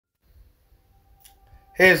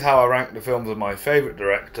Here's how I rank the films of my favourite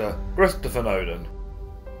director, Christopher Nolan.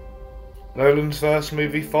 Nolan's first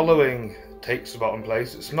movie, Following, takes the bottom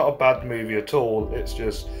place. It's not a bad movie at all, it's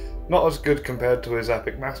just not as good compared to his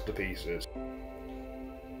epic masterpieces.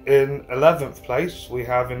 In 11th place, we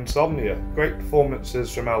have Insomnia. Great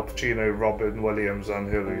performances from Al Pacino, Robin Williams and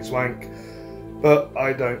Hilary Swank, but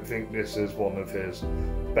I don't think this is one of his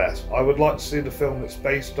best. I would like to see the film it's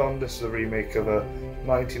based on. This is a remake of a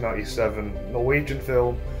 1997 Norwegian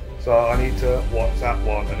film, so I need to watch that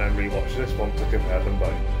one and then rewatch this one to compare them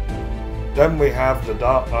both. Then we have The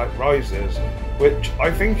Dark Knight Rises, which I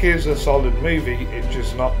think is a solid movie, it's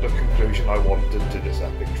just not the conclusion I wanted to this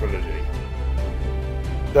epic trilogy.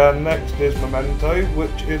 Then next is Memento,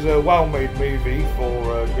 which is a well-made movie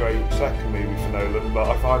for a great second movie for Nolan, but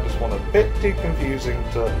I find this one a bit too confusing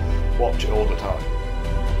to watch it all the time.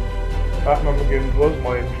 Batman Begins was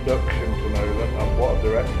my introduction to Nolan, and what a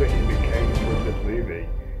director he became with this movie.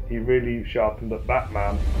 He really sharpened up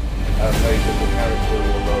Batman and made him the character we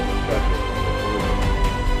all love and treasure from this movie.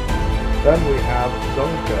 Then we have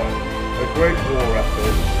Dunkirk, a great war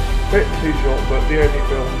epic, bit too short, but the only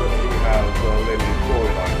film that he has a linear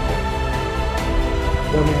storyline for.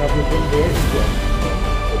 Then we have The Thunder Angel,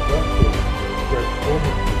 a great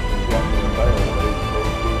performances from Jack and Bale. They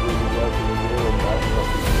do really well in the war and that.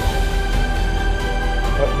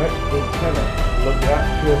 Up next is Tenet. Love the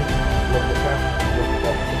action, love the cast, love the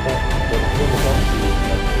best effects, but fundamentally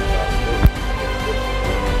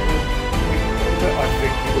I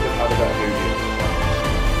think he would have had a better movie.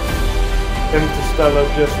 Interstellar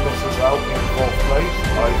just misses out in 4th place.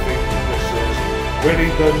 I think this is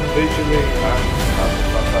really done visually and has a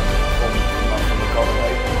fantastic performance from Matthew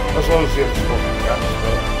McConaughey, as well as the other supporting cast,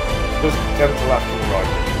 but just tend to lack the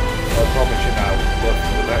writing. I promise you now that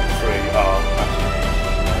the next three are masterpieces.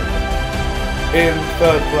 In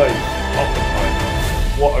 3rd place, Oppenheimer.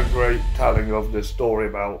 What a great telling of this story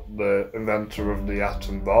about the inventor of the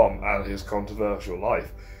atom bomb and his controversial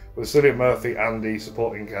life, with Cillian Murphy and the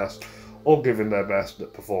supporting cast all giving their best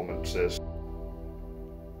at performances.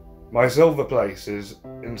 My silver place is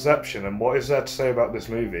Inception, and what is there to say about this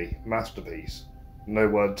movie? Masterpiece. No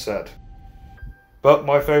word said. But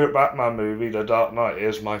my favourite Batman movie, The Dark Knight,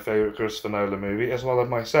 is my favourite Christopher Nolan movie, as well as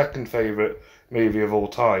my second favourite movie of all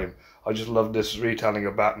time. I just love this retelling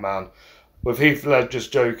of Batman. With Heath Ledger's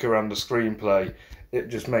Joker and the screenplay, it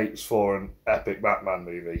just makes for an epic Batman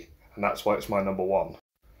movie, and that's why it's my number one.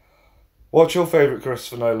 What's your favourite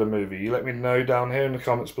Christopher Nolan movie? You let me know down here in the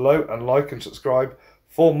comments below, and like and subscribe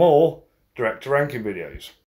for more director ranking videos.